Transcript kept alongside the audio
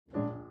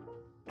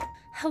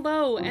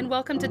Hello, and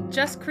welcome to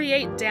Just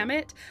Create, Damn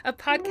It, a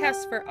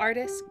podcast for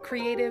artists,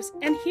 creatives,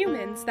 and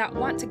humans that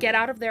want to get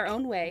out of their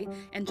own way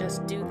and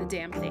just do the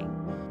damn thing.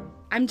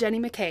 I'm Jenny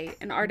McKay,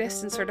 an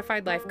artist and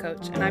certified life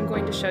coach, and I'm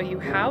going to show you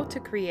how to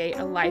create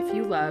a life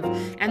you love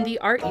and the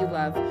art you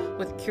love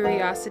with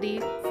curiosity,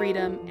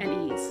 freedom,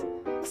 and ease.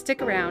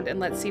 Stick around and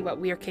let's see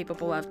what we are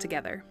capable of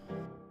together.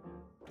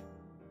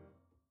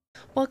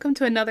 Welcome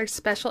to another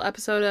special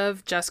episode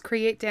of Just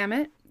Create, Damn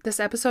It. This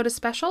episode is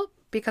special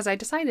because I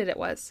decided it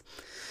was.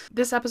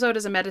 This episode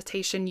is a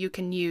meditation you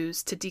can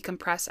use to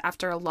decompress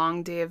after a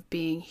long day of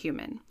being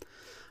human.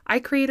 I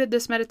created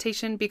this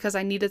meditation because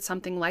I needed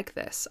something like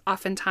this.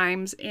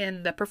 Oftentimes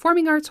in the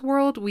performing arts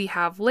world, we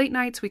have late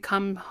nights. We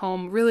come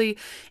home really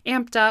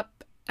amped up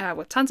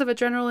with tons of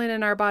adrenaline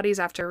in our bodies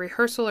after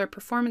rehearsal or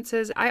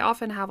performances. I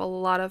often have a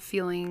lot of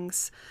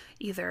feelings,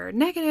 either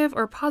negative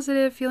or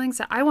positive feelings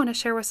that I want to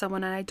share with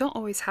someone, and I don't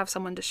always have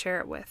someone to share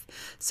it with.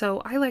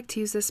 So I like to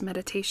use this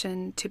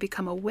meditation to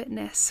become a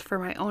witness for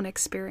my own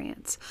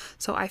experience.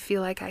 So I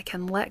feel like I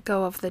can let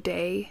go of the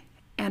day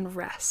and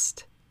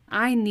rest.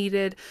 I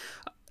needed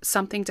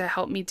something to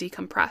help me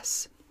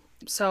decompress.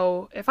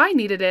 So if I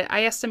needed it,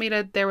 I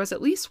estimated there was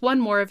at least one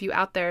more of you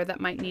out there that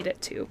might need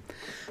it too.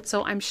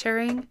 So I'm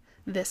sharing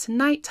this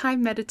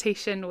nighttime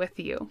meditation with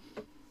you.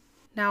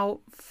 Now,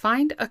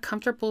 find a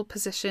comfortable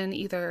position,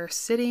 either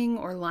sitting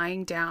or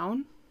lying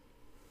down.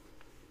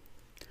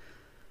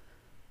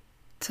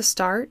 To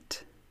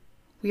start,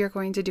 we are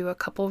going to do a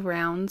couple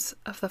rounds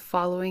of the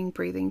following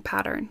breathing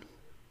pattern.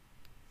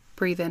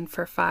 Breathe in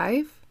for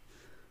 5,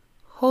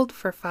 hold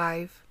for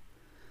 5,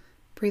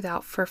 breathe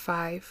out for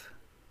 5,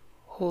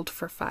 hold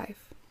for 5.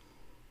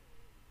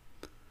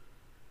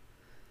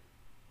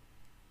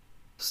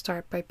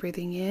 Start by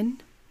breathing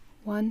in.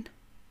 1,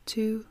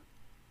 2,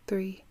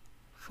 3,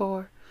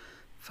 4,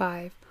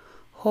 5.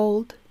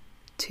 Hold.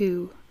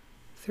 2,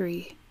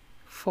 3,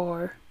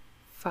 4,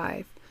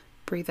 5.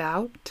 Breathe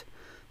out.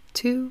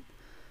 2,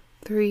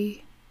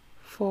 3,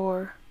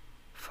 4,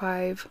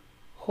 5.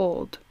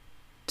 Hold.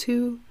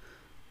 2,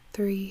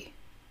 3,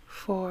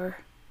 4,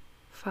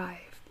 5.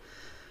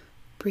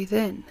 Breathe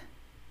in.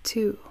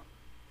 2,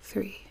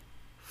 3,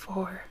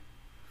 4,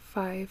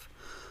 5.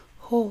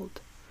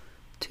 Hold.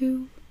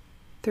 2,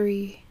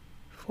 3,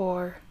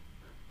 4,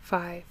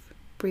 5.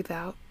 Breathe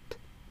out.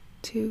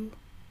 2,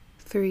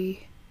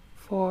 3,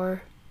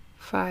 4,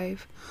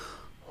 5.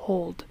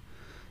 Hold.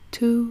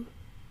 2,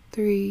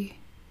 3,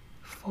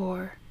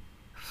 4,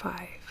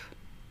 5.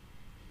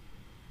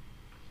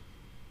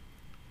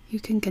 You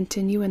can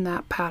continue in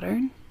that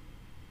pattern,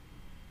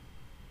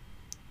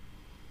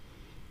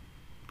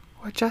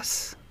 or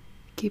just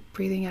keep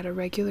breathing at a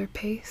regular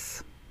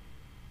pace,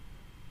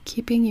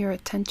 keeping your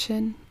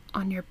attention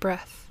on your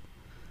breath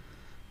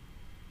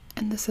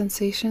and the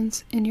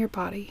sensations in your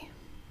body.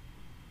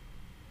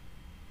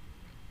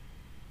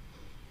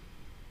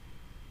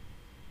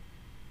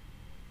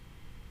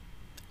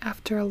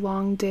 After a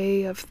long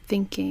day of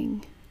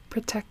thinking,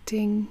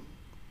 protecting,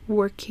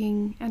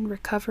 working, and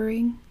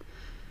recovering,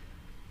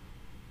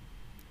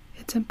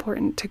 it's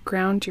important to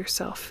ground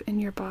yourself in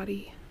your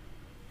body.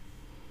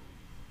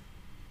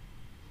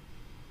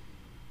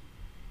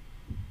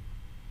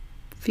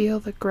 Feel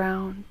the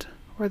ground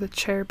or the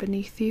chair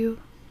beneath you.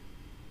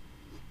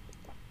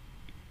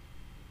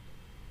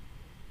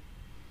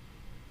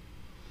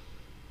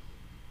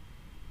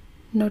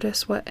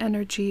 Notice what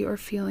energy or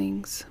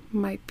feelings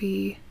might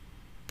be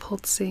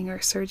pulsing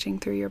or surging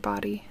through your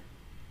body.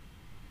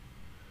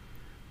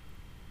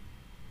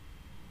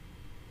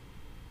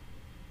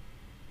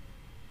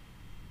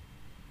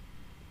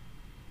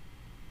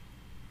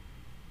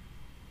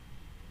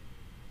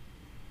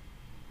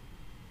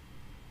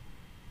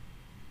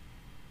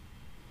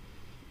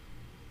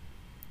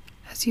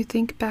 As you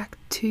think back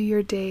to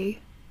your day,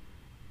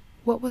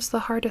 what was the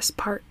hardest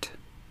part?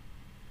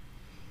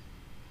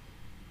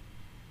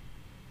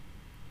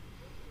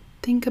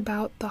 Think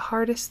about the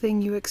hardest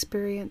thing you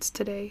experienced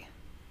today,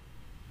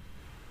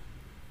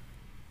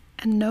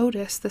 and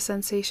notice the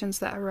sensations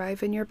that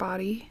arrive in your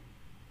body,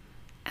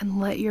 and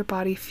let your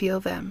body feel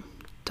them.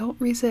 Don't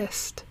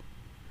resist.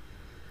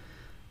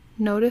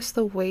 Notice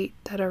the weight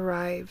that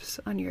arrives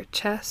on your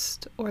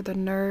chest or the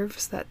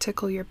nerves that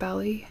tickle your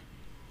belly.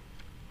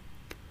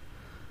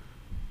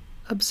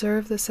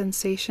 Observe the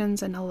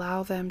sensations and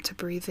allow them to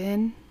breathe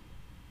in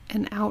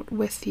and out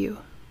with you.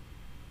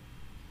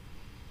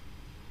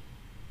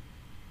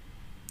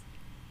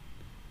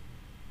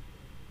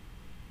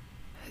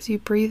 As you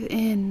breathe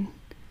in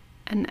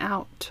and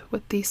out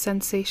with these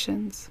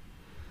sensations,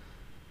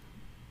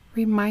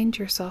 remind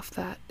yourself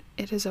that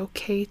it is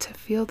okay to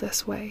feel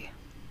this way.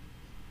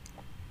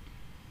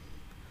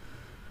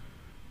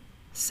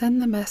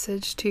 Send the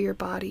message to your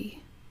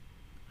body: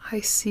 I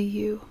see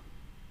you,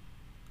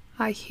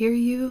 I hear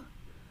you,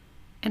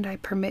 and I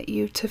permit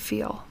you to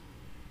feel.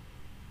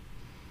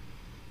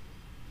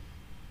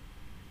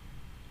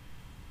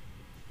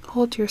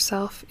 Hold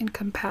yourself in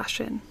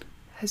compassion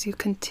as you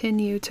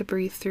continue to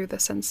breathe through the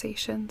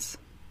sensations.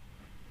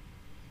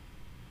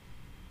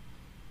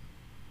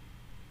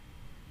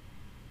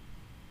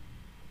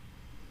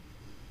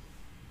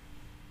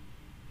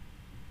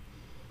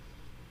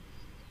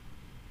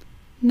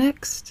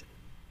 Next,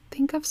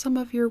 think of some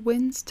of your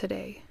wins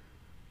today.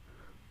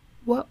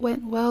 What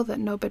went well that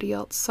nobody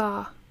else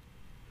saw?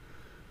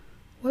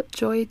 What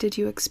joy did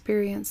you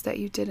experience that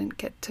you didn't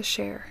get to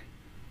share?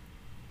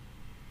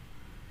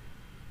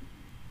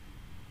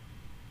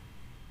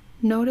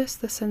 Notice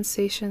the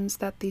sensations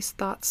that these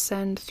thoughts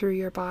send through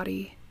your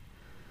body,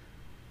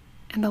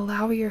 and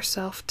allow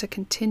yourself to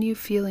continue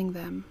feeling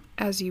them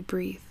as you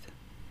breathe.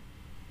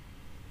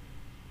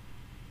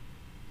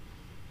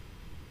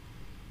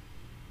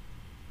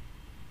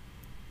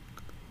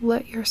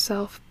 Let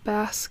yourself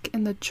bask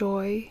in the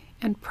joy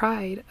and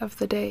pride of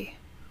the day.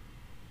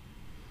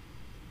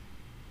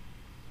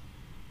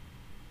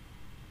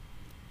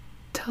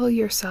 Tell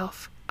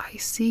yourself, I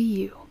see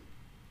you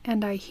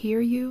and I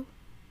hear you.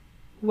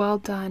 Well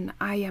done,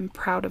 I am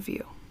proud of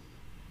you.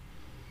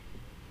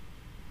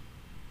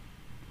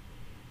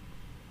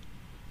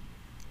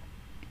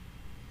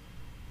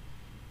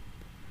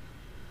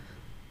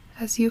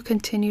 As you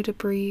continue to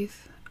breathe,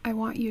 I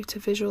want you to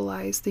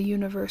visualize the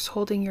universe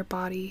holding your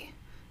body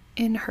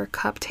in her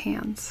cupped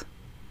hands,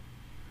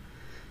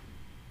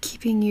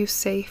 keeping you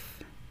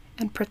safe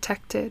and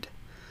protected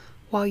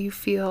while you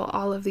feel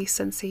all of these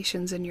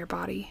sensations in your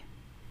body.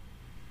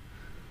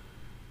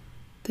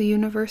 The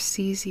universe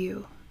sees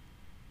you.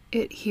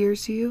 It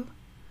hears you.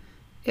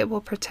 It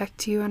will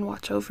protect you and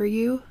watch over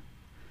you,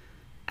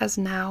 as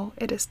now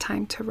it is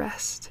time to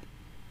rest.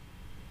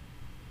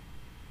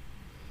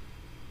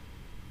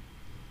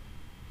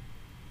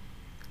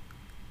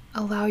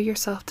 Allow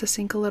yourself to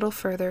sink a little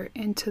further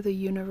into the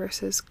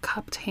universe's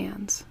cupped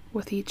hands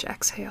with each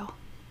exhale.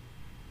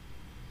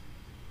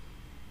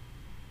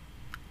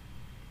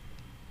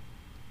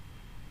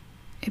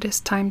 It is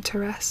time to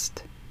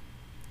rest.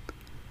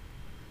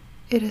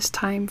 It is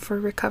time for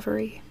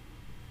recovery.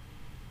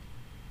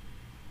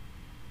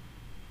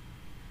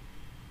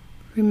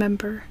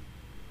 Remember,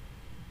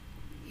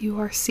 you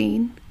are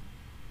seen,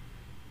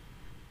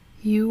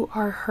 you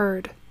are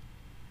heard,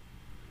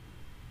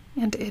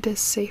 and it is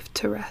safe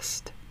to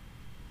rest.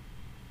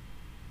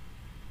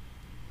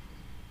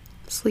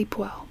 Sleep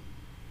well.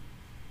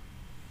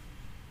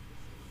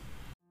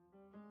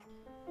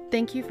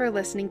 Thank you for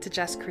listening to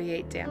Just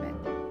Create, Damn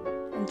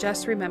It. And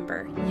just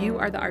remember, you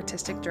are the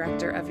artistic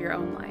director of your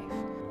own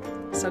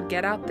life. So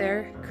get out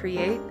there,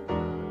 create,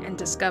 and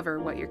discover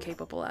what you're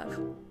capable of.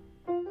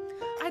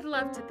 I'd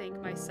love to thank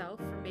myself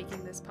for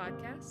making this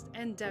podcast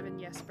and Devin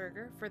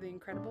Yesberger for the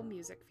incredible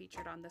music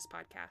featured on this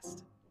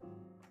podcast.